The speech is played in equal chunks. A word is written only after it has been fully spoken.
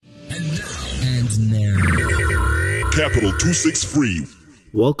begins now. Capital 263.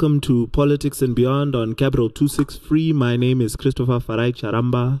 Welcome to Politics and Beyond on Capital 263. My name is Christopher Farai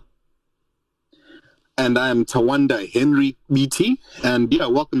Charamba. And I'm Tawanda Henry BT. And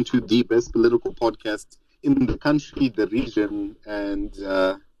welcome to the best political podcast in the country, the region, and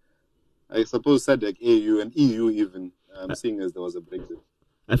I suppose SADC, AU, and EU even, seeing as there was a Brexit.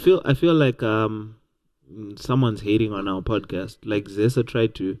 I feel like someone's hating on our podcast. Like Zesa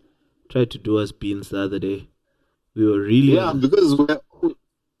tried to do us beans the other day. We were really because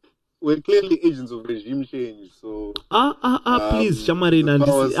we're clearly agents of regime change. So please, Shamarin and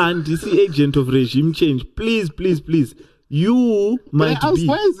DC agent of regime change. Please. You might be.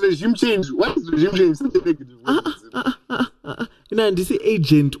 Why is regime change? Why is regime change such a negative word? And DC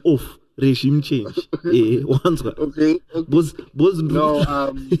agent of regime change. Okay. No.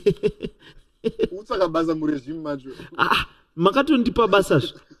 Makatondipa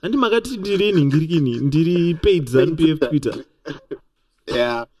basasha. Andi makati ndirini ngirikini ndiri paid ZANU-PF Twitter.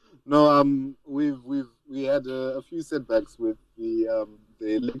 Yeah. No, we had a few setbacks with the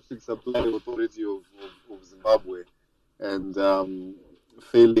Electric Supply Authority of Zimbabwe, and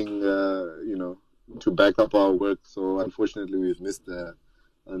failing, to back up our work. So unfortunately, we've missed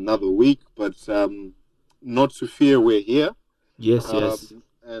another week. But not to fear, we're here. Yes.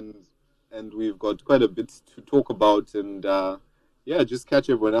 And we've got quite a bit to talk about, and just catch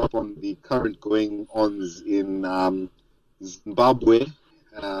everyone up on the current going-ons in Zimbabwe.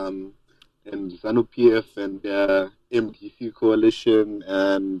 And ZANU-PF and MDC coalition,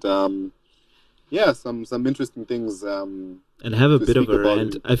 and some interesting things. And have a bit of a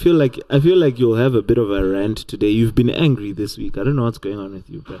rant. I feel like you'll have a bit of a rant today. You've been angry this week. I don't know what's going on with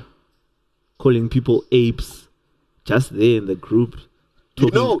you, but calling people apes just there in the group.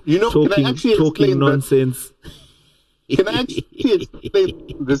 Talking nonsense. Can I actually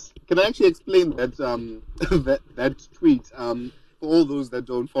explain this? Can I actually explain that that tweet? For all those that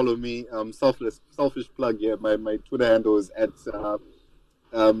don't follow me, selfish plug here. My Twitter handle is at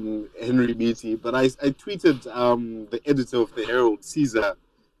Henry Beatty. But I tweeted the editor of the Herald, Caesar,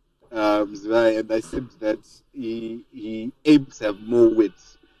 and I said that he apes have more wit.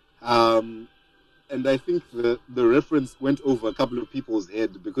 And I think the reference went over a couple of people's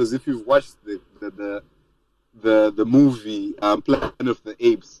head, because if you've watched the movie Planet of the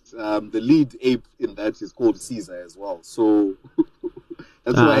Apes, the lead ape in that is called Caesar as well. So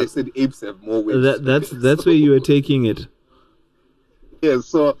that's why I said apes have more wit. That's where you were taking it. Yeah.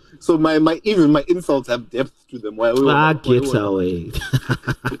 So my even my insults have depth to them. Get away.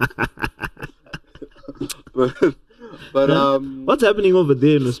 But what's happening over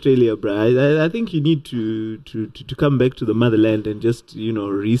there in Australia, bro? I think you need to come back to the motherland and just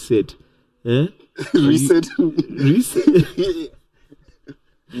reset. Eh? Reset.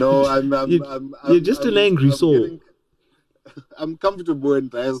 No, you're just an angry soul. I'm comfortable in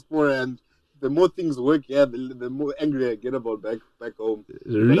diaspora, and the more things work here, the more angry I get about back home.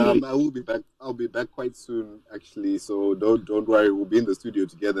 Really? But I will be back. I'll be back quite soon, actually. So don't worry. We'll be in the studio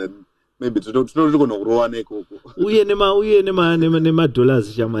together. And maybe uye nema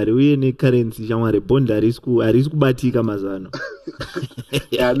dollars shamari, uye ne currency shamari, bond ariskubatika mazano.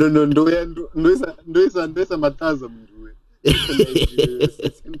 Yeah, no, ndoisa mataza mnduwe.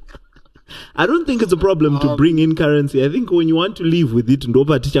 I don't think it's a problem to bring in currency. I think when you want to live with it,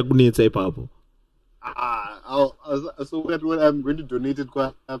 ndopa ticha kunetsa ipapo. So what I'm going to donate it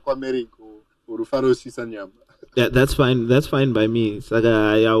kwa America or Rufaro Shisanyama. Yeah, that's fine. That's fine by me.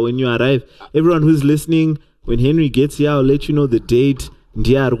 Saga, when you arrive, everyone who's listening, when Henry gets here, I'll let you know the date.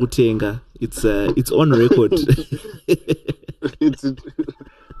 Ndiya Rutenga. It's on record.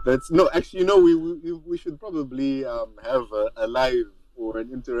 We should probably have a live or an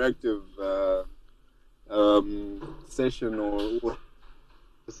interactive session or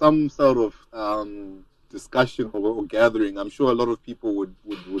some sort of discussion or gathering. I'm sure a lot of people would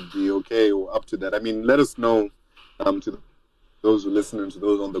be okay or up to that. I mean, let us know to those who listen and to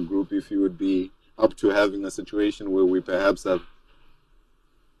those on the group if you would be up to having a situation where we perhaps have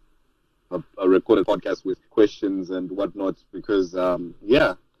a recorded podcast with questions and whatnot, because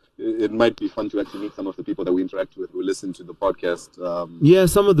it might be fun to actually meet some of the people that we interact with who listen to the podcast.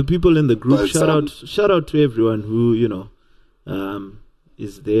 Some of the people in the group. Shout out to everyone who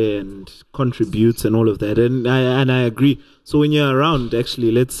is there and contributes and all of that. And I agree. So when you're around,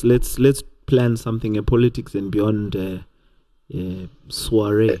 actually, let's plan something, a politics and beyond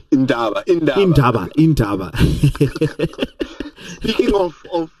soiree. Indaba. Speaking of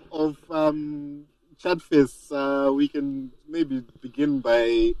Chatface, we can maybe begin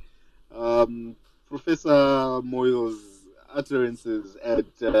by Professor Moyo's utterances at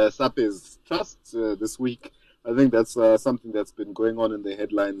SAPE's Trust this week. I think that's something that's been going on in the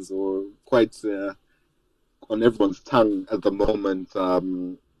headlines or quite on everyone's tongue at the moment.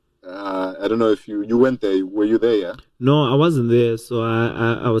 I don't know if you went there. Were you there? Yeah? No, I wasn't there. So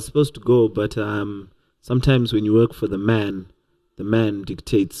I was supposed to go, but sometimes when you work for the man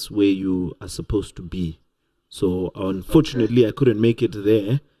dictates where you are supposed to be. So unfortunately, I couldn't make it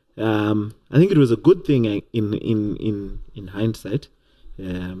there. I think it was a good thing in hindsight.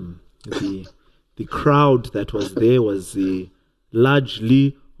 The crowd that was there was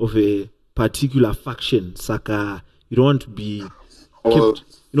largely of a particular faction. Saka, you don't want to be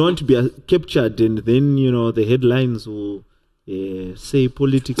captured, and then the headlines will say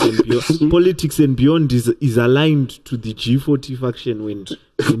politics and beyond is aligned to the G40 faction when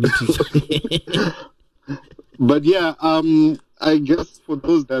it is. But yeah, I guess for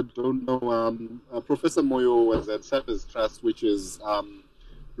those that don't know, Professor Moyo was at SAPE's Trust, which is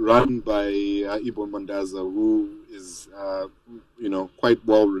run by Ibon Mandaza, who is quite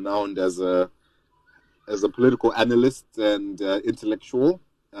well renowned as a political analyst and intellectual,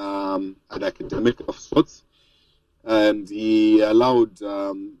 an academic of sorts. And he allowed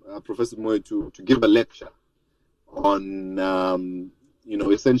Professor Moyo to give a lecture on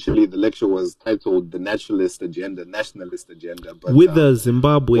essentially the lecture was titled "The Nationalist Agenda." But, with the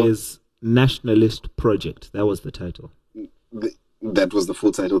Zimbabwe's nationalist project. That was the title. That was the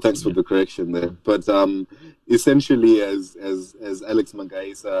full title. Thanks for the correction there. But essentially, as Alex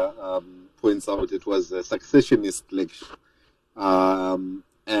Magaisa points out, it was a successionist lecture, and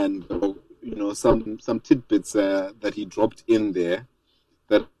some tidbits that he dropped in there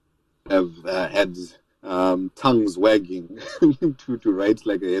that have had tongues wagging to write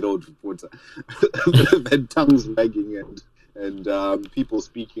like a Herald reporter. Had tongues wagging and people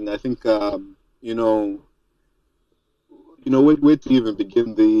speaking. I think where to even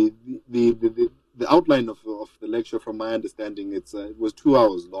begin. The outline of the lecture, from my understanding, it was 2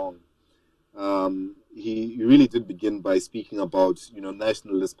 hours long. He really did begin by speaking about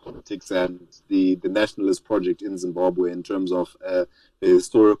nationalist politics and the nationalist project in Zimbabwe in terms of a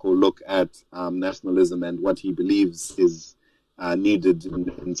historical look at nationalism and what he believes is needed in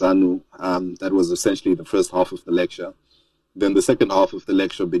ZANU. That was essentially the first half of the lecture. Then the second half of the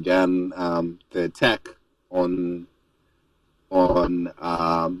lecture began the attack on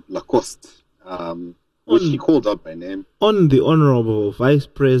Lacoste, which he called out by name. On the Honorable Vice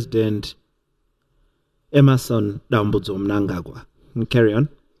President Emerson Dambudzo Mnangagwa. Carry on.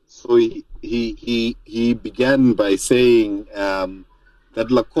 So he began by saying that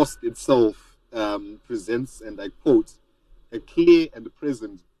Lacoste itself presents, and I quote, a clear and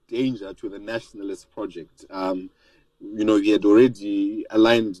present danger to the nationalist project. He had already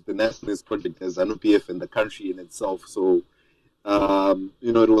aligned the nationalist project as ZANU-PF and the country in itself. So,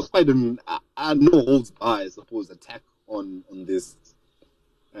 it was quite a no holds bar, I suppose, attack on this.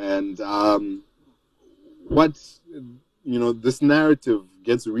 And this narrative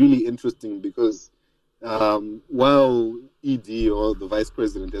gets really interesting because while ED, or the vice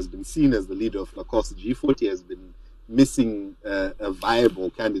president, has been seen as the leader of Lacoste, G40 has been missing a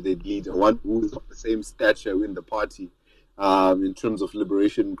viable candidate leader, one who is of the same stature in the party, in terms of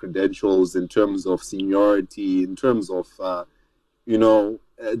liberation credentials, in terms of seniority, in terms of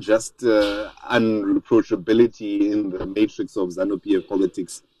just unreproachability in the matrix of ZANU-PF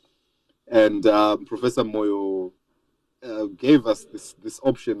politics. And Professor Moyo gave us this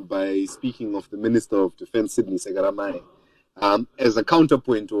option by speaking of the Minister of Defense, Sidney Sekeramayi, as a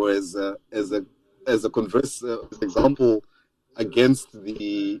counterpoint or as a converse example against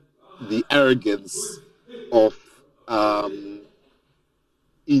the arrogance of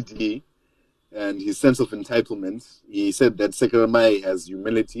ED and his sense of entitlement. He said that Sekeramayi has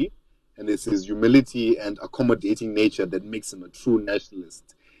humility, and it's his humility and accommodating nature that makes him a true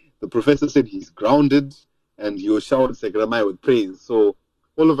nationalist. The professor said he's grounded, and he was showered Sekeramayi with praise. So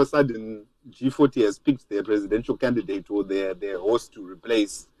all of a sudden, G40 has picked their presidential candidate or their host to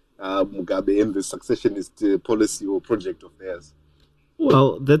replace Mugabe in the successionist policy or project of theirs.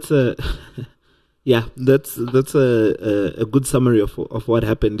 Well, that's a that's a good summary of what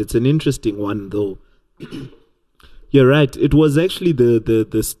happened. It's an interesting one, though. You're right. It was actually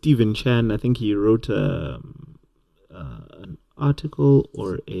the Stephen Chan. I think he wrote an article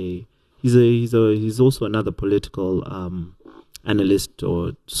or he's also another political analyst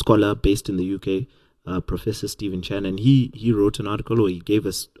or scholar based in the UK, Professor Stephen Chan, and he wrote an article, or he gave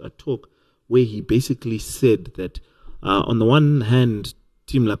us a talk where he basically said that on the one hand,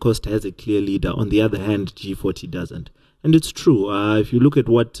 Team Lacoste has a clear leader, on the other hand, G40 doesn't. And it's true. If you look at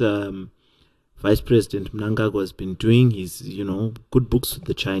what Vice President Mnangagwa has been doing. He's, good books with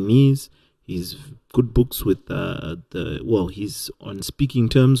the Chinese. He's good books with he's on speaking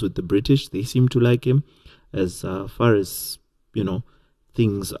terms with the British. They seem to like him as far as,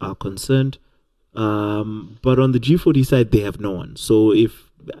 things are concerned. But on the G40 side, they have no one. So if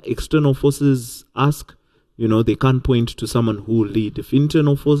external forces ask, they can't point to someone who will lead. If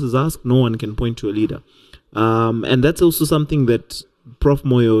internal forces ask, no one can point to a leader. And that's also something that Prof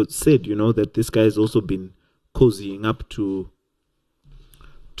Moyo said, that this guy has also been cozying up to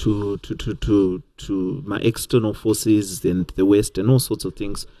my external forces and the West and all sorts of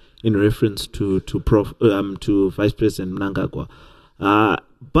things in reference to Vice President Mnangagwa.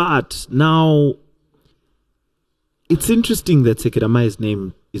 But now it's interesting that Sekeramayi's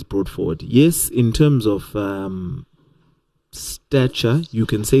name is brought forward. Yes, in terms of stature, you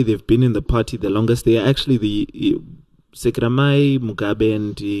can say they've been in the party the longest. They are actually the Sekeramayi, Mugabe,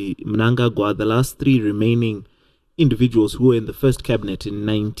 and Mnangagwa, the last three remaining individuals who were in the first cabinet in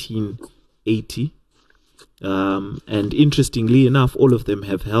 1980. And interestingly enough, all of them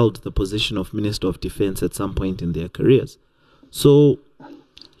have held the position of Minister of Defense at some point in their careers. So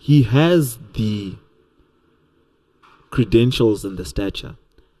he has the credentials and the stature.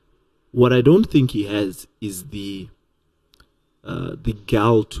 What I don't think he has is the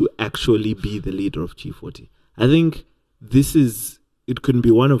gall to actually be the leader of G40. I think it can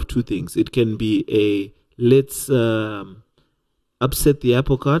be one of two things. It can be let's upset the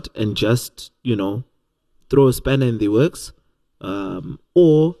apple cart and just, throw a spanner in the works,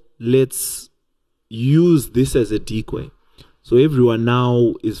 or let's use this as a decoy. So everyone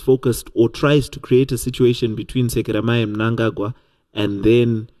now is focused or tries to create a situation between Sekeramayi and Mnangagwa, and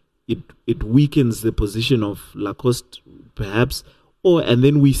then it weakens the position of Lacoste, perhaps, and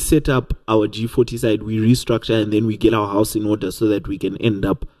then we set up our G40 side, we restructure, and then we get our house in order so that we can end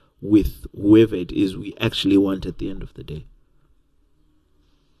up with whoever it is we actually want at the end of the day.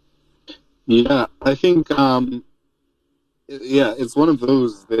 Yeah, I think, it's one of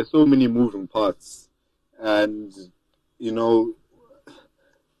those, there's so many moving parts. And,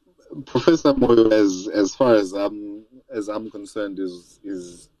 Professor Moyo, as far as I'm concerned,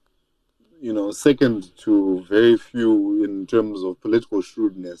 is second to very few in terms of political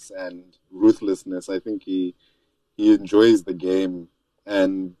shrewdness and ruthlessness. I think he enjoys the game,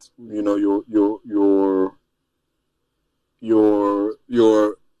 and your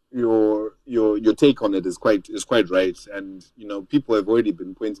take on it is quite right. And people have already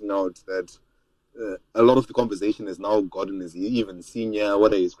been pointing out that a lot of the conversation has now gotten is he even senior,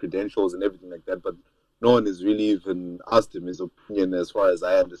 what are his credentials and everything like that, but no one has really even asked him his opinion, as far as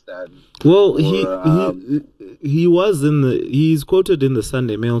I understand. Well, he's quoted in the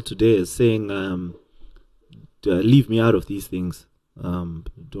Sunday Mail today as saying, leave me out of these things. Why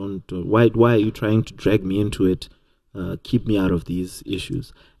are you trying to drag me into it? Keep me out of these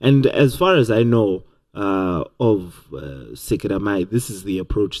issues. And as far as I know of Sekeramayi, this is the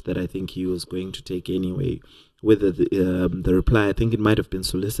approach that I think he was going to take anyway. Whether the reply, I think it might have been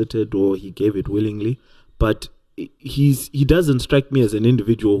solicited or he gave it willingly, but he doesn't strike me as an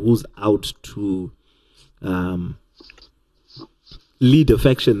individual who's out to lead a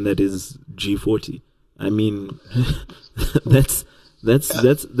faction that is G40. I mean, that's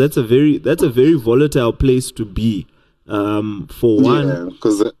a very volatile place to be. For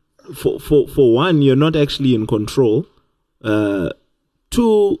one, you're not actually in control.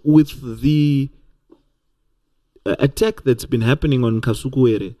 Two, with the attack that's been happening on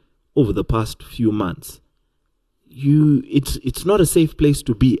Kasukuwere over the past few months, it's not a safe place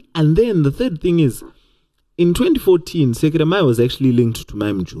to be. And then the third thing is, in 2014, Sekeramayi was actually linked to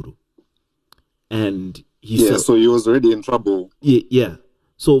Maimjuru, and so he was already in trouble. Yeah.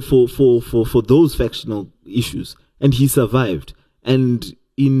 So for those factional issues, and he survived. And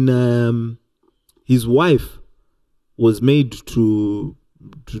his wife was made to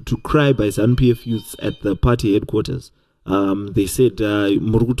cry by ZANU-PF youths at the party headquarters. They said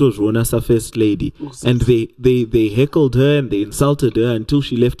Muruguto's Ronasa first lady, and they heckled her and they insulted her until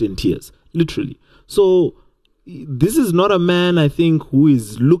she left in tears, literally. So this is not a man, I think, who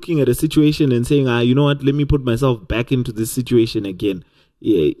is looking at a situation and saying, you know what, let me put myself back into this situation again.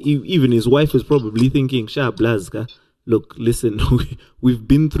 Yeah, even his wife is probably thinking, Sha Blazka, look, listen, we've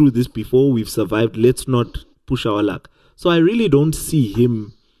been through this before, we've survived, let's not push our luck. So I really don't see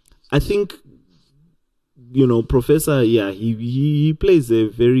him. I think, Professor, he plays a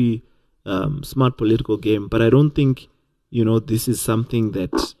very smart political game, but I don't think, this is something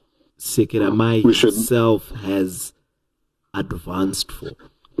that Sekeramayi himself has advanced for.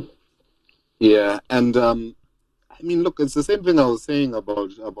 Yeah, and I mean, look, it's the same thing I was saying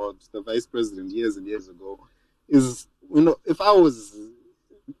about the vice president years and years ago. Is, if I was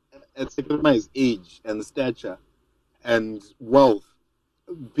at Sekeramayi's age and stature and wealth,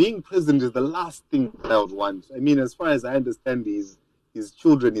 being president is the last thing that I would want. I mean, as far as I understand, his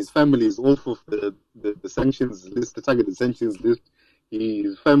children, his family is off of the sanctions list, the targeted sanctions list.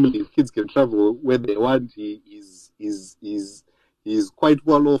 His family, his kids can travel where they want. He's quite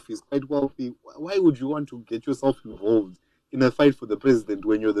well off. He's quite wealthy. Why would you want to get yourself involved in a fight for the president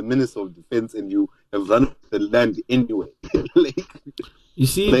when you're the Minister of Defense and you have run the land anyway? You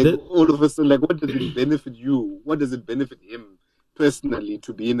see, like all of a sudden, like, what does it benefit you? What does it benefit him personally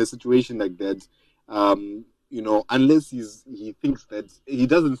to be in a situation like that? Unless he thinks that he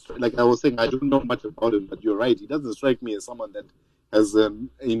doesn't, like I was saying, I don't know much about him, but you're right. He doesn't strike me as someone that has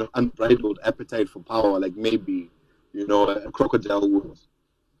unbridled appetite for power, like maybe a crocodile would.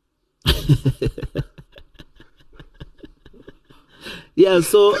 Yeah,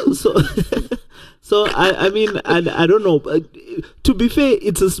 so I mean, I don't know. To be fair,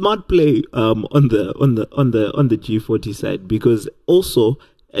 it's a smart play on the G40 side, because also,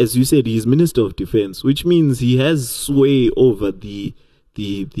 as you said, he's Minister of Defense, which means he has sway over the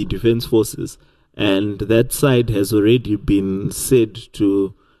defense forces, and that side has already been said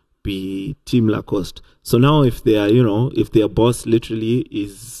to be Team Lacoste. So now, if their boss literally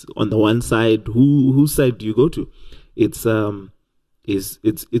is on the one side, whose side do you go to? It's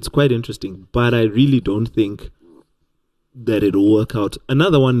quite interesting, but I really don't think that it'll work out.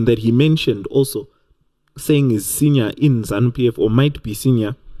 Another one that he mentioned also, saying is senior in ZANU-PF, or might be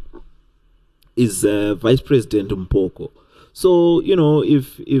senior, is Vice President Mpoko. So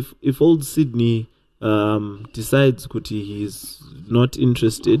if old Sydney decides Kuti he's not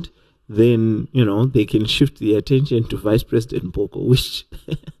interested, then they can shift the attention to Vice President Mpoko, which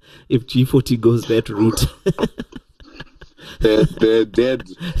if G40 goes that route. They're dead.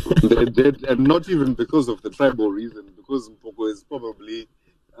 They're dead, and not even because of the tribal reason, because Mpoko is probably,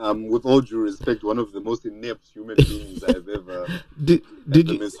 with all due respect, one of the most inept human beings I've ever had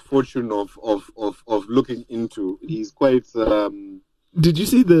the misfortune of looking into. He's quite. Did you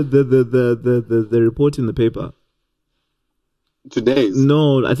see the report in the paper? Today's?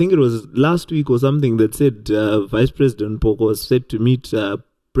 No, I think it was last week or something that said Vice President Mpoko was set to meet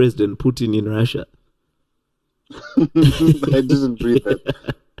President Putin in Russia. I didn't read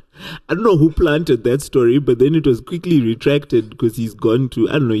that. I don't know who planted that story, but then it was quickly retracted because he's gone to,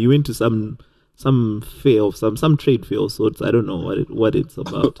 I don't know, he went to some fair of some trade fair of sorts. I don't know what it's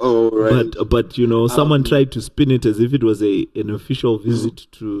about. Oh, right. But someone tried to spin it as if it was an official visit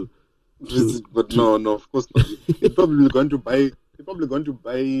to but no, of course not. They're probably going to buy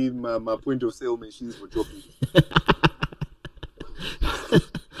my point of sale machines for chopping.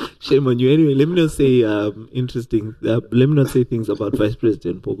 Shame on you. Anyway, let me not say let me not say things about Vice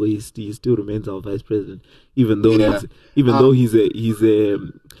President Pogo. He still remains our Vice President, even though he's a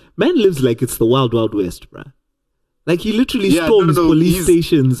man lives like it's the wild west, bruh. Like he literally storms police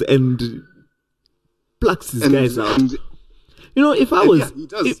stations and plucks his guys out. If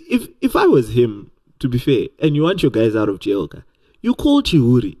I was him, to be fair, and you want your guys out of jail, you call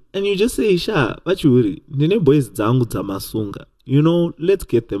Chiuri and you just say, "Sha, what Chiuri? Nene boys zangu zamasunga. Let's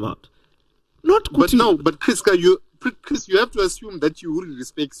get them out." But Chris, you have to assume that Chiuri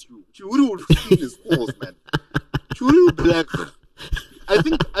respects you. Chiuri will feel his calls, man. Chiuri will be like,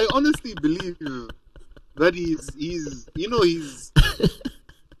 I honestly believe that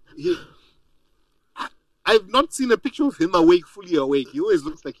I've not seen a picture of him fully awake. He always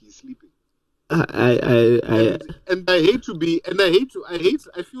looks like he's sleeping. I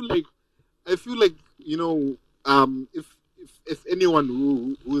feel like if anyone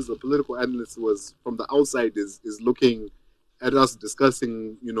who is a political analyst was from the outside is looking at us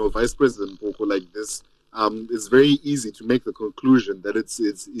discussing Vice President Mpoko like this, it's very easy to make the conclusion that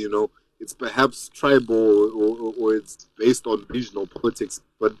it's perhaps tribal or it's based on regional politics.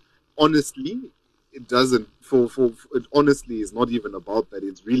 But honestly, it doesn't. It honestly is not even about that.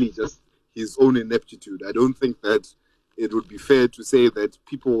 It's really just his own ineptitude. I don't think that it would be fair to say that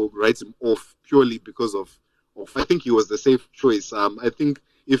people write him off purely because of I think he was the safe choice. I think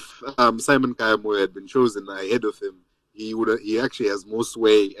if Simon Kayamo had been chosen ahead of him, he actually has more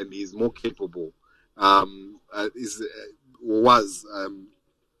sway and he's more capable.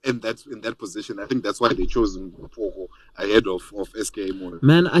 In that position. I think that's why they chose him ahead of SK Moyo.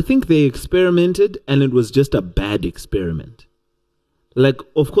 Man, I think they experimented and it was just a bad experiment. Like,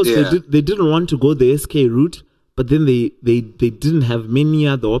 of course, they didn't want to go the SK route, but then they didn't have many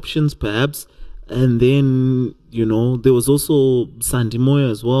other options, perhaps. And then, there was also Sandy Moyo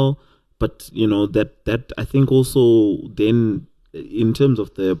as well. But that I think also then in terms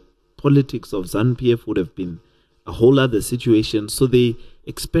of the politics of ZANU-PF would have been a whole other situation. So they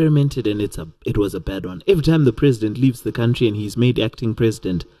experimented, and it was a bad one. Every time the president leaves the country and he's made acting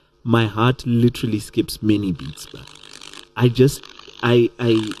president, my heart literally skips many beats. But I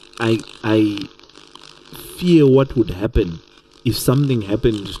fear what would happen if something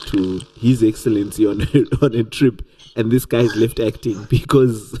happened to His Excellency on a trip and this guy's left acting,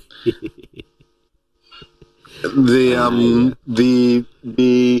 because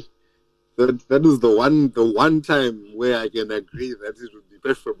that is the one time where I can agree that it would be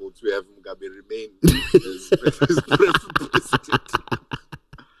preferable to have Mugabe remain as president.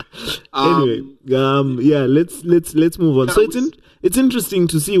 Anyway, let's move on. So it's interesting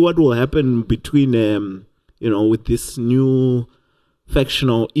to see what will happen between with this new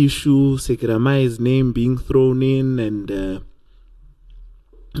factional issue, Sekeramayi's name being thrown in, and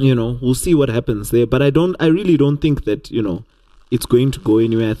we'll see what happens there. But I really don't think that it's going to go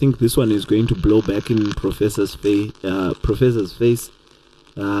anywhere. I think this one is going to blow back in Professor's face.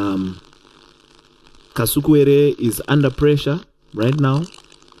 Kasukwere is under pressure right now,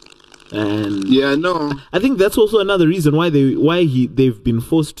 and I think that's also another reason why they've been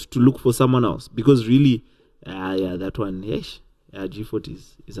forced to look for someone else, because really, that one,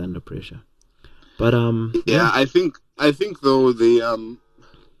 G40 is under pressure. But I think though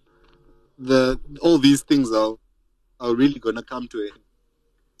all these things are really gonna come to it.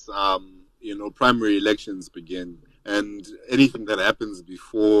 Primary elections begin, and anything that happens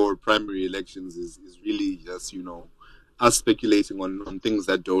before primary elections is really just us speculating on things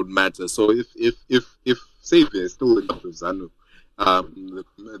that don't matter. So if Xavier is still in charge of ZANU,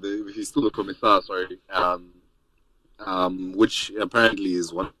 if he's still the commissar, which apparently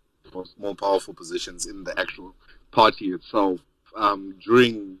is one of the more powerful positions in the actual party itself,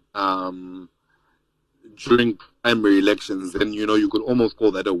 during primary elections, then you could almost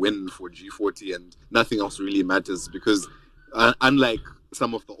call that a win for G40, and nothing else really matters, because unlike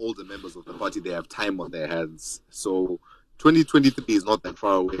some of the older members of the party, they have time on their hands. So 2023 is not that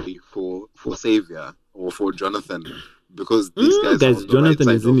far away for Xavier or for Jonathan, because these guys are on the Jonathan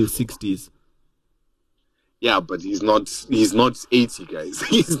right is in his 60s. Yeah, but he's not 80, guys.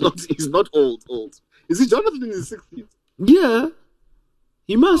 He's not old. Is he Jonathan in his 60s? Yeah,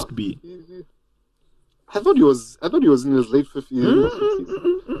 he must be. I thought he was in his late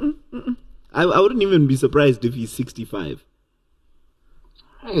 50s. I wouldn't even be surprised if he's 65.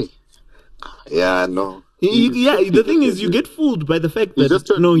 Hey. Yeah, no. The thing is, you get fooled by the fact that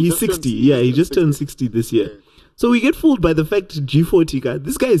he's 60. He just turned 60 this year. Yeah. So we get fooled by the fact G40 guy.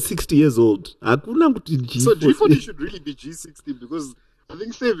 This guy is 60 years old. So G40 should really be G60, because I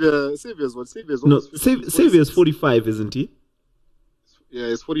think Xavier's what? Xavier's almost 50, Xavier's 45, isn't he? Yeah,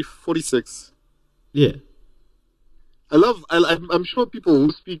 he's 46. Yeah. I'm sure people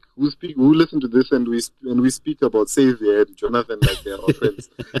who listen to this and we speak about Xavier and Jonathan like they're our friends.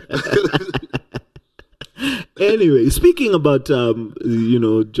 Anyway, speaking about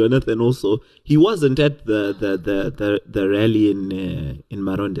Jonathan, also he wasn't at the rally in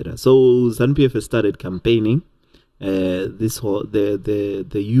Marondera. So ZANU-PF has started campaigning. The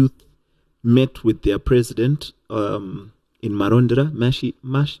youth met with their president in Marondera,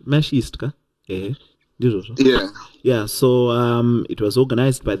 Mashistka. Yeah. So it was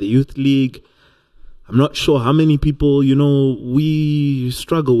organized by the Youth League. I'm not sure how many people, we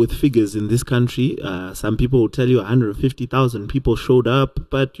struggle with figures in this country. Some people will tell you 150,000 people showed up,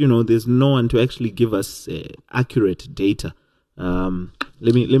 but, there's no one to actually give us accurate data.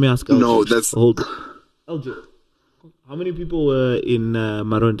 Let me ask. LJ. No, that's... Hold. LJ, how many people were in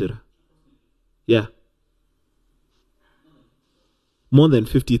Marondera? Yeah. More than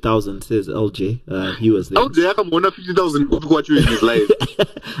 50,000, says LJ. He was there. LJ, I more than 50,000 people watch you in his life.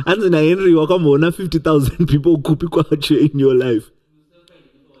 And then Henry, you more than 50,000 people watch you in your life.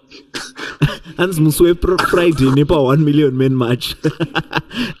 And Muswe Friday, Nepal 1 million men march.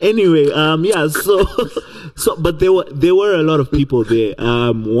 Anyway, so but there were a lot of people there.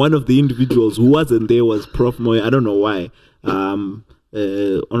 One of the individuals who wasn't there was Prof Moyo. I don't know why.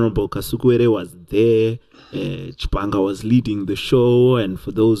 Honorable Kasukwere was there. Chipanga was leading the show, and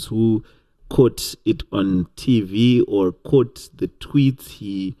for those who caught it on TV or caught the tweets,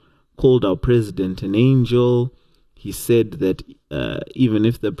 he called our president an angel. He said that even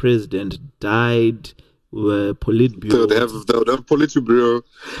if the president died, Politburo they would have Politburo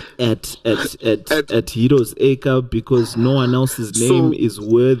at Heroes Acre, because no one else's name is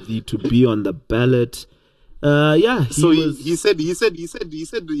worthy to be on the ballot. He said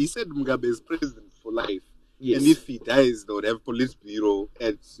Mugabe is president for life. Yes. And if he dies, they would have police bureau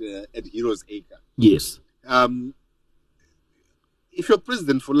at Heroes Acre. Yes. If you're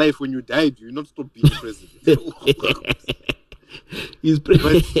president for life, when you die, do you not stop being president? He's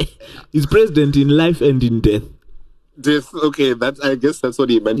president in life and in death. Death. Okay, I guess that's what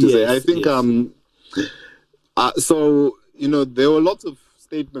he meant to say. I think so, there were lots of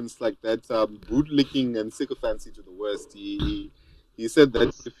statements like that, bootlicking and sycophancy to the worst. He said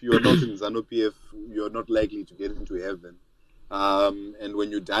that if you're not in ZANU-PF, you're not likely to get into heaven. And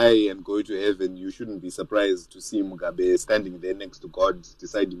when you die and go to heaven, you shouldn't be surprised to see Mugabe standing there next to God,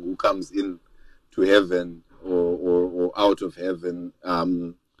 deciding who comes in to heaven or out of heaven.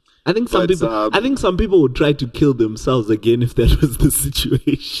 I think some people would try to kill themselves again if that was the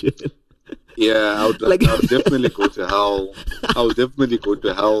situation. Yeah, I would definitely go to hell. I would definitely go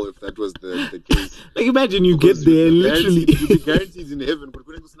to hell if that was the case. Like, imagine you get there and literally you'd be guaranteed in heaven, but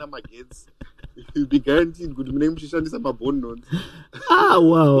you'd be guaranteed good.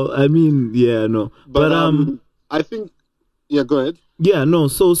 Wow. I mean, yeah, no. But I think, yeah, go ahead. Yeah, no.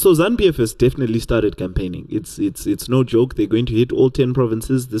 So ZANU-PF has definitely started campaigning. It's no joke. They're going to hit all 10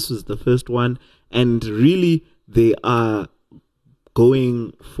 provinces. This was the first one, and really they are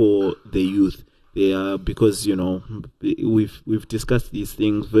going for the youth. They are, because we've discussed these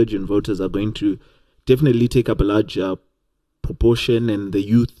things. Virgin voters are going to definitely take up a large proportion, and the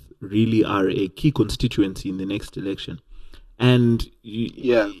youth really are a key constituency in the next election. And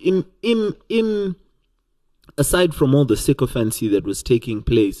in aside from all the sycophancy that was taking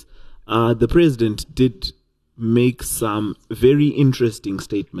place, the president did make some very interesting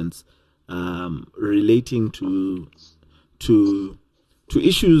statements relating to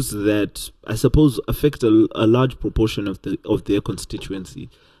issues that I suppose affect a large proportion of their constituency.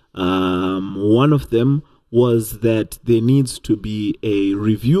 One of them was that there needs to be a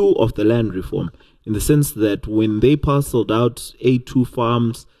review of the land reform, in the sense that when they parceled out A2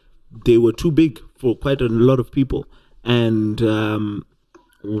 farms, they were too big for quite a lot of people. And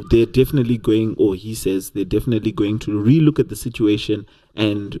they're definitely going, or he says, they're definitely going to relook at the situation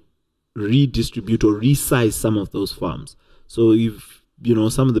and redistribute or resize some of those farms. So if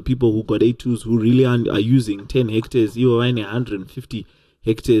some of the people who got A2s who really are using 10 hectares, even 150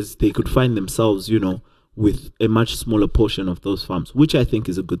 hectares, they could find themselves, with a much smaller portion of those farms, which I think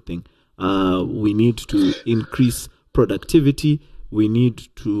is a good thing. We need to increase productivity. We need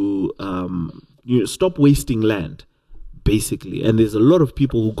to stop wasting land, basically. And there's a lot of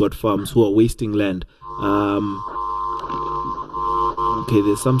people who got farms who are wasting land. Okay,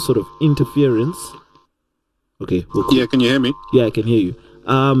 there's some sort of interference. Okay. Yeah, can you hear me? Yeah, I can hear you.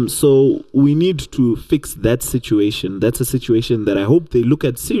 So we need to fix that situation. That's a situation that I hope they look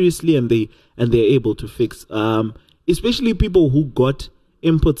at seriously and they're able to fix. Especially people who got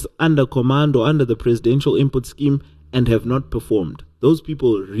inputs under command or under the presidential input scheme and have not performed. Those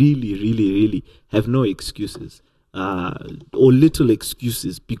people really, really, really have no excuses, or little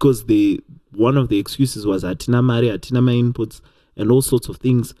excuses, because one of the excuses was atina mari, atina ma inputs, and all sorts of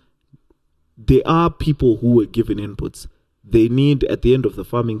things. There are people who were given inputs. They need, at the end of the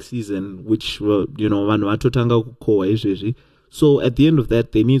farming season, which so at the end of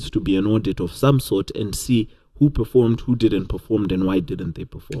that, there needs to be an audit of some sort and see who performed, who didn't perform, and why didn't they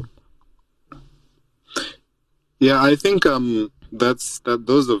perform. Yeah, I think those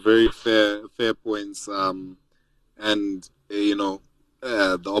are very fair points. And the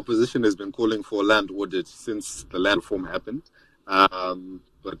opposition has been calling for a land audit since the land reform happened.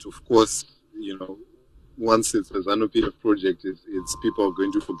 But of course, once it's a ZANU-PF project, it's people are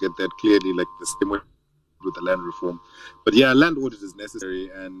going to forget that clearly, like the same way with the land reform. But yeah, land audit is necessary.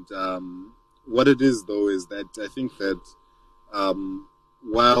 And what it is, though, is that I think that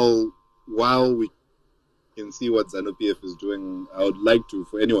while we can see what ZANU-PF is doing, I would like to,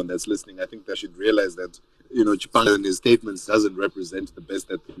 for anyone that's listening, I think they should realize that Chipanga in his statements doesn't represent the best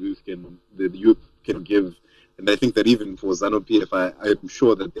that the youth can give. And I think that even for ZANU-PF, I'm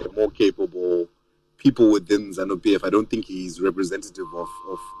sure that there are more capable people within ZANU-PF. I don't think he's representative of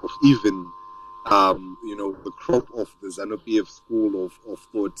even the crop of the ZANU-PF school of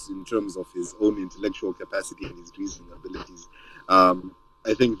thought in terms of his own intellectual capacity and his reasoning abilities.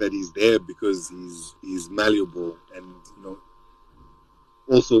 I think that he's there because he's malleable, and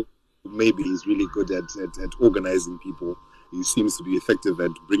also maybe he's really good at organizing people. He seems to be effective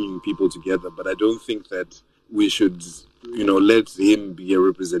at bringing people together, but I don't think that we should let him be a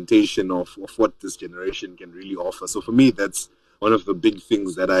representation of what this generation can really offer. So for me, that's one of the big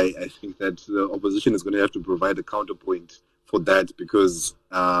things that I think that the opposition is going to have to provide a counterpoint for that, because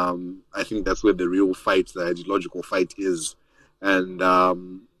I think that's where the real fight, the ideological fight is. And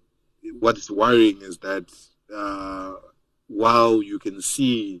what's worrying is that while you can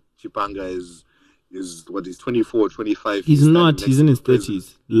see Chipanga is what is 24, 25. He's not. He's in his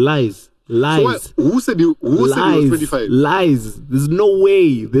 30s. Lies. So who said he was 25? Lies. There's no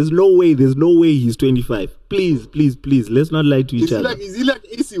way he's 25. Please. Let's not lie to each other. Is he like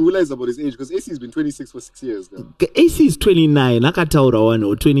AC who lies about his age? Because AC has been 26 for 6 years now. AC is 29. Akataura one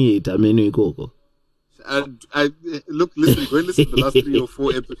or 28. I mean, we go. Listen. Go and listen to the last 3 or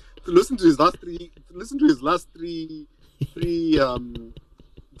 4 episodes. Listen to his last three.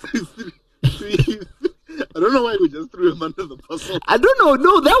 I don't know why we just threw him under the bus. I don't know.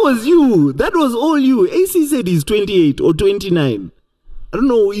 No, that was you. That was all you. AC said he's 28 or 29. I don't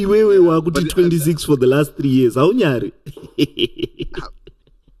know. We were 26 for the last 3 years. But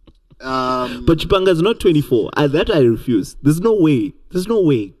Chipanga's not 24. That I refuse. There's no way.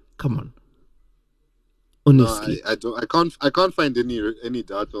 Come on. Honestly, no, I can't find any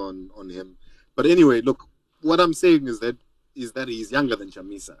data on him. But anyway, look. What I'm saying is that he's younger than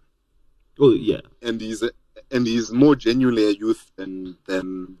Chamisa. Oh yeah, and he's more genuinely a youth than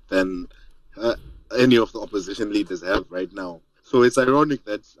any of the opposition leaders have right now. So it's ironic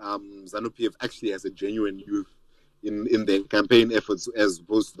that ZANU-PF actually has a genuine youth in their campaign efforts, as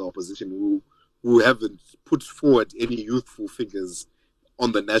opposed to the opposition who haven't put forward any youthful figures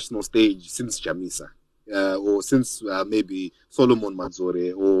on the national stage since Chamisa, or since maybe Solomon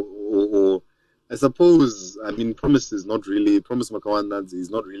Mazore, or I suppose, Promise Makawanadze is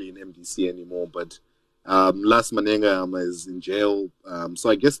not really in MDC anymore, but Las Manenga is in jail. So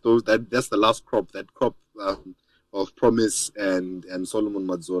I guess that's the last crop, of Promise and Solomon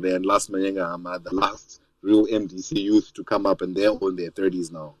Mazore and Las Manenga are the last real MDC youth to come up, and they're all in their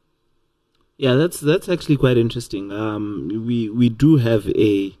 30s now. Yeah, that's actually quite interesting. We do have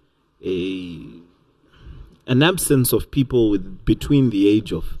an absence of people between the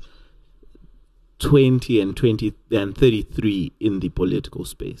age of 20 and 33 in the political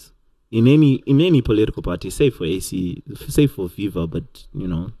space, in any political party, save for AC, save for Viva, but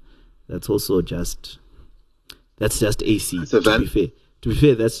that's also just AC. To be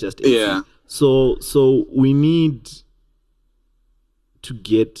fair, that's just AC. Yeah. So we need to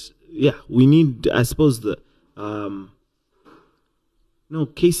get I suppose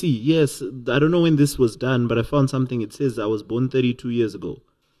Casey, yes, I don't know when this was done, but I found something. It says I was born 32 years ago.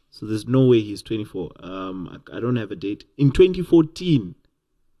 So there's no way he's 24. I don't have a date. In 2014.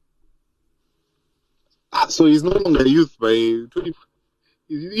 So he's no longer a youth by 20.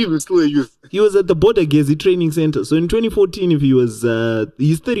 He's even still a youth. He was at the Border Gezi Training Center. So in 2014, if he was,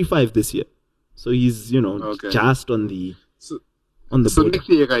 he's 35 this year. So he's, just on the border. So next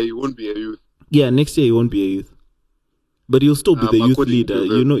year he won't be a youth. Yeah, next year he won't be a youth. But he'll still be the youth leader.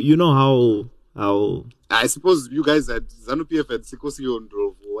 You know how I suppose you guys had ZANU-PF had Sikosi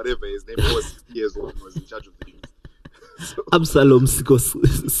Ondro or whatever his name was, 60 years old, and was in charge of the youth. So, Absalom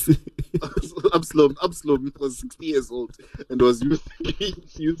Sikosi. Absalom was 60 years old and was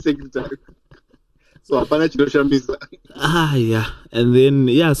youth secretary. So yeah, and then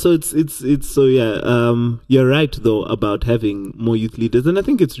so you're right though about having more youth leaders, and I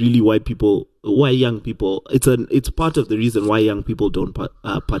think it's really why young people. It's part of the reason why young people don't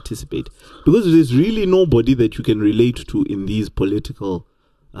participate, because there's really nobody that you can relate to in these political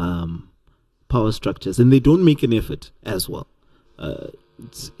power structures, and they don't make an effort as well.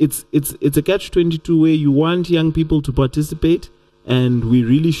 It's a catch-22 where you want young people to participate. And we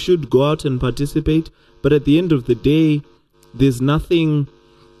really should go out and participate. But at the end of the day, there's nothing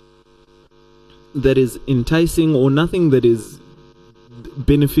that is enticing or nothing that is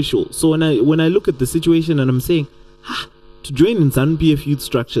beneficial. So when I look at the situation and I'm saying, to join in ZANU-PF youth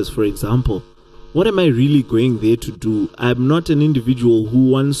structures, for example, what am I really going there to do? I'm not an individual who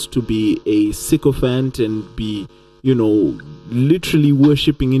wants to be a sycophant and be, literally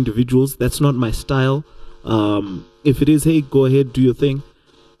worshipping individuals. That's not my style. If it is, hey, go ahead, do your thing.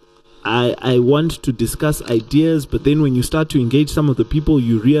 I want to discuss ideas, but then when you start to engage some of the people,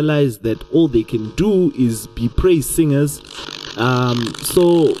 you realize that all they can do is be praise singers.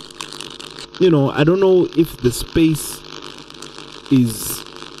 So, I don't know if the space is...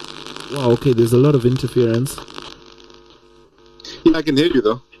 Wow, okay, there's a lot of interference. Yeah, I can hear you,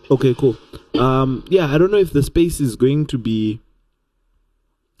 though. Okay, cool. I don't know if the space is going to be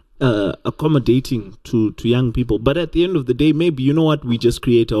accommodating to young people, but at the end of the day, maybe we just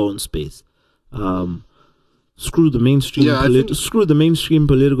create our own space. Screw the mainstream. Screw the mainstream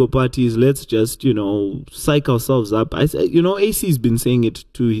political parties. Let's just psych ourselves up. AC's been saying it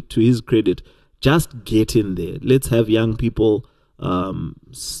to his credit. Just get in there. Let's have young people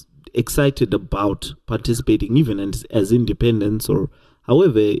excited about participating, even as independents or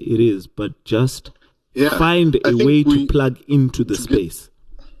however it is. But just find a way to plug into the space.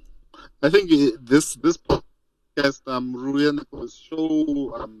 I think this podcast, Ruyan was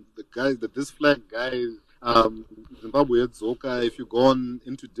show the guys that this flag guy, Zimbabwe Zoka. If you go on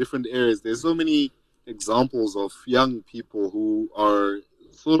into different areas, there's so many examples of young people who are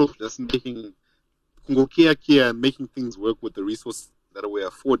sort of just making and making things work with the resources that were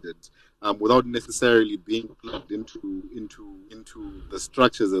afforded, without necessarily being plugged into the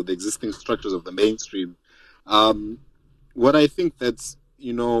structures of the existing structures of the mainstream. What I think that's,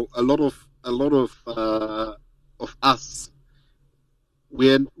 you know, a lot of us,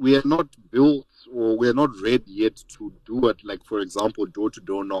 we are not built, or we are not ready yet to do it, like, for example,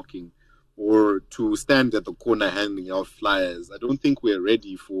 door-to-door knocking, or to stand at the corner handing out flyers. I don't think we're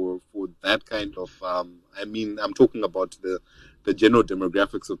ready for that kind of, I mean, I'm talking about the general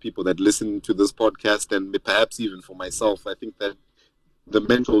demographics of people that listen to this podcast, and perhaps even for myself. I think that the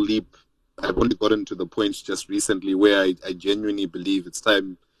mental leap, I've only gotten to the point just recently where I genuinely believe it's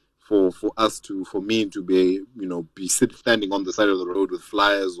time for me to be, you know, standing on the side of the road with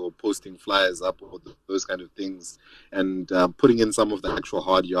flyers, or posting flyers up, or those kind of things, and putting in some of the actual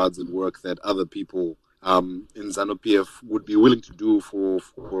hard yards and work that other people in ZANU-PF would be willing to do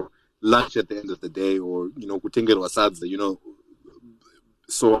for lunch at the end of the day, or, you know, kutengerwa sadza, you know.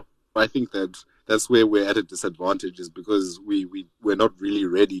 So I think that's where we're at a disadvantage, is because we're not really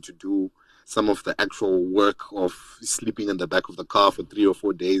ready to do some of the actual work of sleeping in the back of the car for 3 or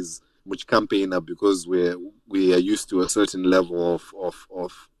 4 days, which campaign up, because we are used to a certain level of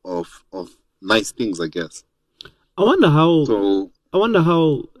nice things, I guess. I wonder how,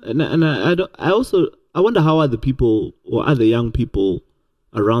 and I wonder how other people or other young people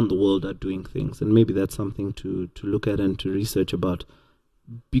around the world are doing things, and maybe that's something to look at and to research about,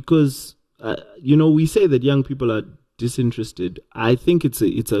 because you know, we say that young people are disinterested. I think it's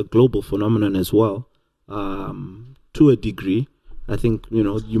a global phenomenon as well, to a degree. I think, you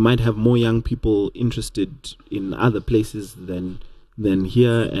know, you might have more young people interested in other places than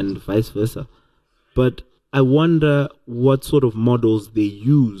here, and vice versa. But I wonder what sort of models they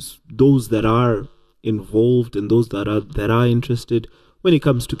use, those that are involved and those that are interested, when it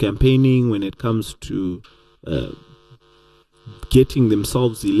comes to campaigning, when it comes to getting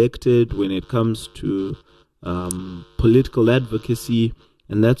themselves elected, when it comes to political advocacy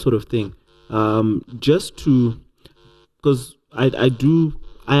and that sort of thing. Just to, because I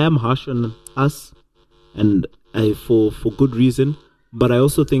am harsh on us, and for good reason, but I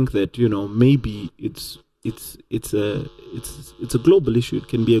also think that, you know, maybe it's a global issue. It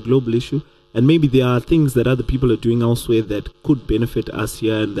can be a global issue, and maybe there are things that other people are doing elsewhere that could benefit us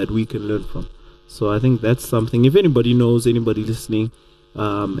here and that we can learn from. So I think that's something. If anybody knows, anybody listening,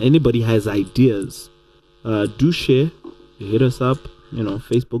 anybody has ideas, do share, hit us up, you know,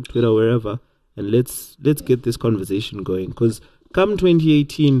 Facebook, Twitter, wherever, and let's get this conversation going. Because come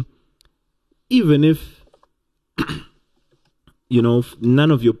 2018, even if you know,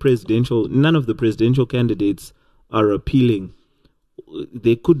 none of the presidential candidates are appealing,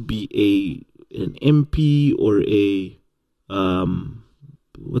 there could be an MP or an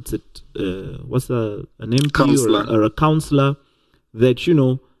MP counselor, or a counselor that, you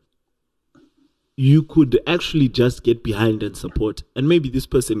know, you could actually just get behind and support, and maybe this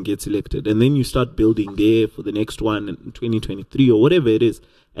person gets elected, and then you start building there for the next one in 2023 or whatever it is.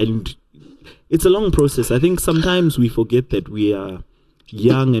 And it's a long process. I think sometimes we forget that we are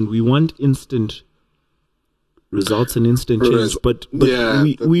young and we want instant results and instant change. But yeah,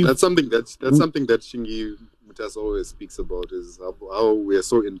 that's something that Shingi Mutas always speaks about, is how we are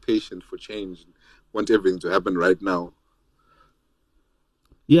so impatient for change, want everything to happen right now.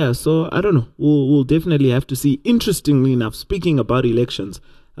 Yeah, so I don't know. We'll definitely have to see. Interestingly enough, speaking about elections,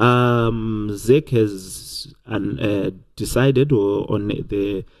 ZEC has decided on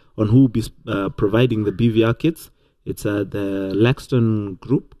who will be providing the BVR kits. It's the Laxton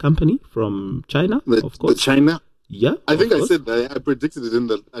Group company from China, of course. The China? Yeah. I think I said that. I predicted it in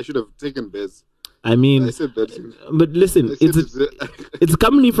that. I should have taken Bez. I mean, I said that. But listen, it's a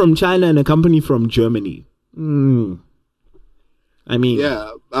company from China and a company from Germany. I mean,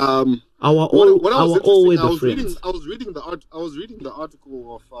 yeah. I was reading the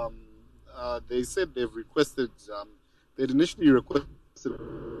article of they said they've requested. They'd initially requested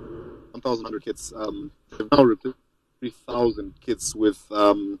 1,100 kits. They've now requested 3,000 kits with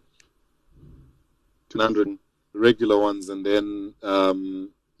 200 regular ones, and then the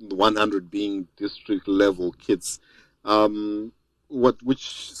 100 being district level kits. Which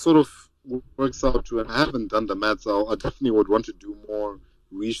sort of works out to, and I haven't done the maths. I definitely would want to do more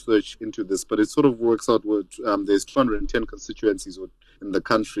research into this, but it sort of works out with there's 210 constituencies in the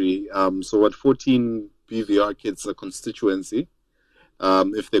country. So what 14 BVR kits a constituency,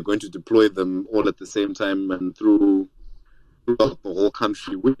 if they're going to deploy them all at the same time and throughout the whole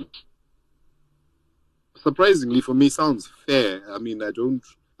country, which surprisingly for me sounds fair. I mean, I don't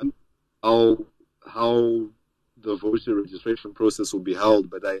know how the voter registration process will be held,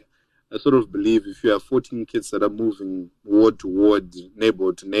 but I sort of believe if you have 14 kids that are moving ward to ward,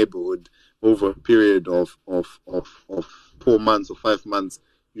 neighborhood to neighborhood over a period of 4 months or 5 months,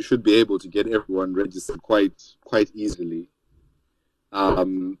 you should be able to get everyone registered quite easily.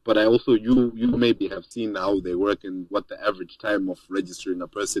 But I also, you maybe have seen how they work and what the average time of registering a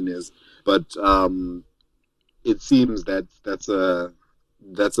person is. But it seems that that's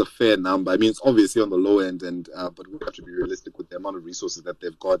a fair number. I mean, it's obviously on the low end, but we have to be realistic with the amount of resources that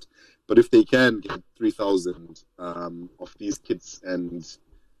they've got. But if they can get 3,000 of these kits and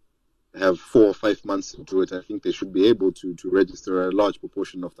have 4 or 5 months to do it, I think they should be able to register a large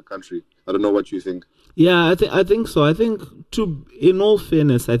proportion of the country. I don't know what you think. Yeah, I think so. I think, in all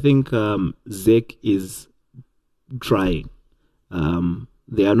fairness, I think ZEC is trying.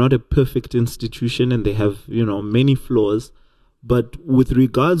 They are not a perfect institution, and they have many flaws. But with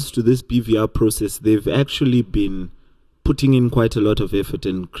regards to this BVR process, they've actually been putting in quite a lot of effort,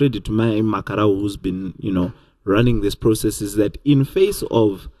 and credit to my Makarao, who's been running this process, is that in face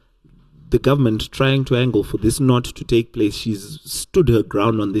of the government trying to angle for this not to take place, she's stood her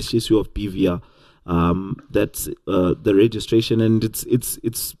ground on this issue of BVR. That's the registration, and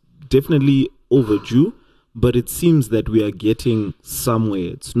it's definitely overdue, but it seems that we are getting somewhere.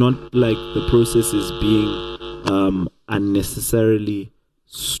 It's not like the process is being unnecessarily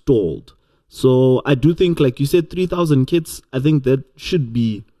stalled. So I do think, like you said, 3,000 kits, I think that should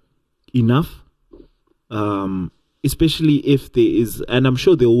be enough. Especially if there is, and I'm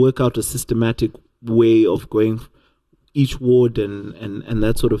sure they'll work out a systematic way of going each ward and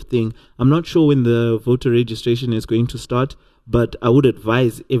that sort of thing. I'm not sure when the voter registration is going to start, but I would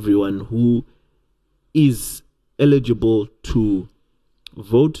advise everyone who is eligible to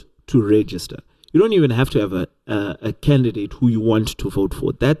vote to register. You don't even have to have a candidate who you want to vote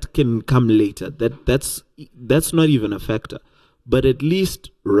for. That can come later. That's not even a factor. But at least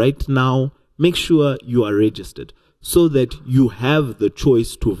right now, make sure you are registered, so that you have the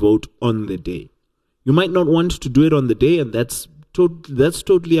choice to vote on the day. You might not want to do it on the day, and that's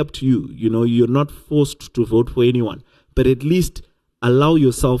totally up to you. You're not forced to vote for anyone, but at least allow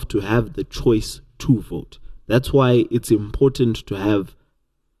yourself to have the choice to vote. That's why it's important to have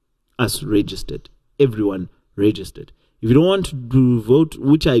us registered, everyone registered. If you don't want to vote,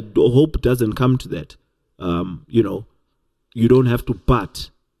 which I hope doesn't come to that, you don't have to, but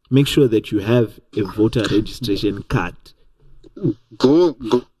make sure that you have a voter registration card. Go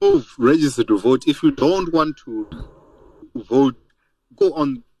register to vote. If you don't want to vote, go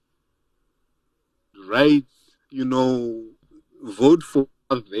on, right? Vote for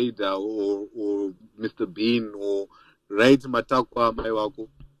Vader or Mr. Bean, or write Matakwa Maiwako.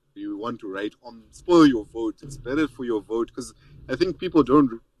 You want to write on, spoil your vote. It's better for your vote, because I think people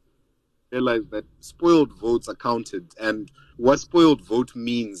don't realize that spoiled votes are counted. And what spoiled vote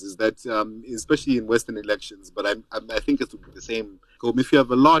means is that, especially in Western elections, but I think it will be the same. If you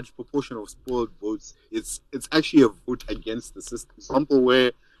have a large proportion of spoiled votes, it's actually a vote against the system. Example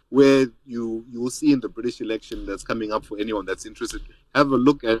where you will see in the British election that's coming up, for anyone that's interested, have a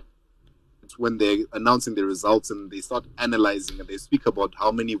look at when they're announcing the results and they start analyzing and they speak about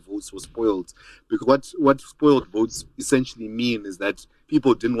how many votes were spoiled. Because what spoiled votes essentially mean is that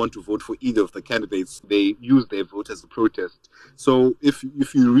people didn't want to vote for either of the candidates. They used their vote as a protest. So if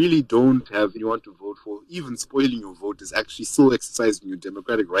you really don't have you want to vote for, even spoiling your vote is actually still exercising your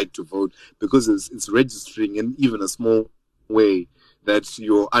democratic right to vote, because it's registering in even a small way that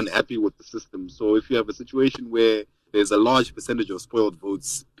you're unhappy with the system. So if you have a situation where there's a large percentage of spoiled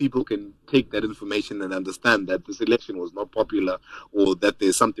votes, people can take that information and understand that this election was not popular, or that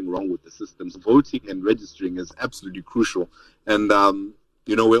there's something wrong with the system. So voting and registering is absolutely crucial. And,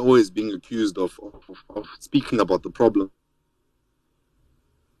 we're always being accused of speaking about the problem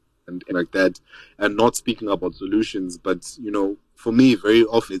and like that, and not speaking about solutions. But, for me, very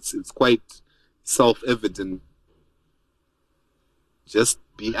often it's quite self-evident. Just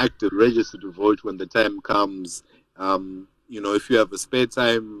be active, register to vote when the time comes. If you have a spare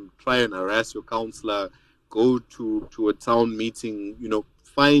time, try and harass your counselor, go to a town meeting,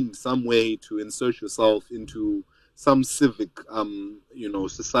 find some way to insert yourself into some civic,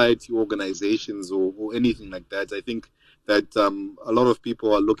 society organizations or anything like that. I think that a lot of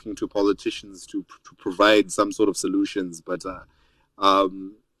people are looking to politicians to provide some sort of solutions, but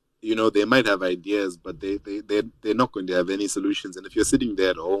you know, they might have ideas, but they're not going to have any solutions. And if you're sitting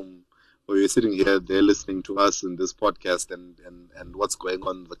there at home, or you're sitting here, they're listening to us in this podcast and what's going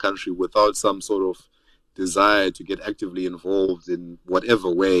on in the country without some sort of desire to get actively involved in whatever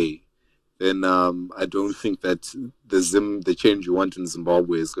way, then I don't think that the change you want in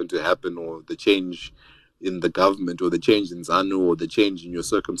Zimbabwe is going to happen, or the change in the government, or the change in ZANU, or the change in your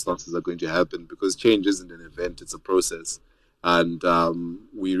circumstances are going to happen, because change isn't an event, it's a process. And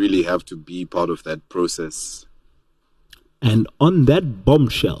we really have to be part of that process. And on that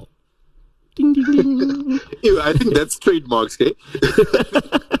bombshell, ding, ding, ding. I think that's trademarks, okay?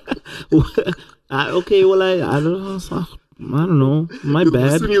 Okay, well, I don't know. My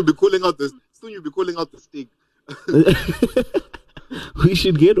bad. Soon you'll be calling out the stick. We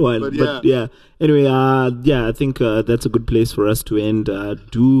should get one. But but yeah. Anyway, I think that's a good place for us to end.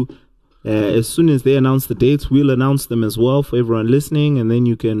 As soon as they announce the dates, we'll announce them as well for everyone listening, and then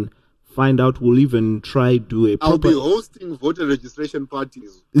you can find out. We'll even try do a proper... I'll be hosting voter registration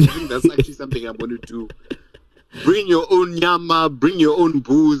parties. I think that's actually something I'm going to do. Bring your own nyama, bring your own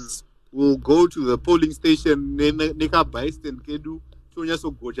booze. We'll go to the polling station.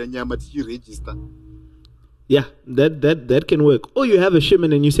 Register. Yeah, that can work. Or you have a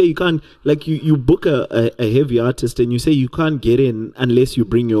shipment and you say you can't, like you book a heavy artist and you say you can't get in unless you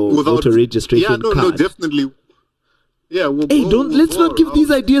bring your voter registration card. No, definitely. Yeah, let's not give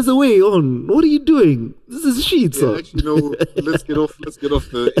these ideas away. What are you doing? This is shit. Yeah, actually, no. Let's get off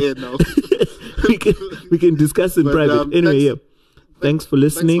the air now. we can discuss in private. Anyway, thanks for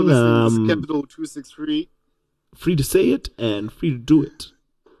listening. This is Capital 263. Free to say it and free to do it.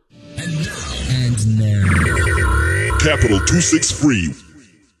 Capital 263.